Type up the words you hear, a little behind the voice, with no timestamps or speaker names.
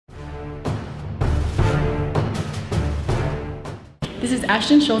This is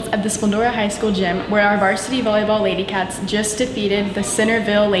Ashton Schulz at the Splendora High School gym, where our varsity volleyball Lady Cats just defeated the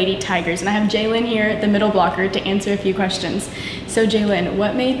Centerville Lady Tigers. And I have Jalynn here, the middle blocker, to answer a few questions. So Jalynn,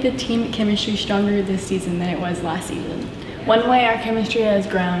 what made the team chemistry stronger this season than it was last season? One way our chemistry has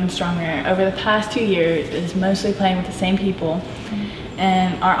grown stronger over the past 2 years is mostly playing with the same people.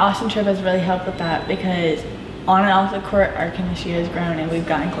 And our Austin trip has really helped with that because on and off the court, our chemistry has grown and we've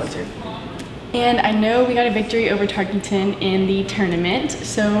gotten closer. And I know we got a victory over Tarkington in the tournament.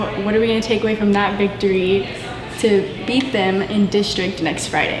 So what are we going to take away from that victory to beat them in district next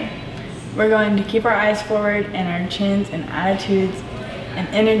Friday? We're going to keep our eyes forward and our chins and attitudes and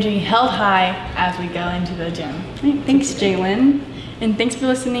energy held high as we go into the gym. All right, thanks, Jalynn. And thanks for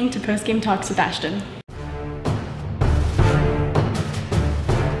listening to Post Game Talks with Ashton.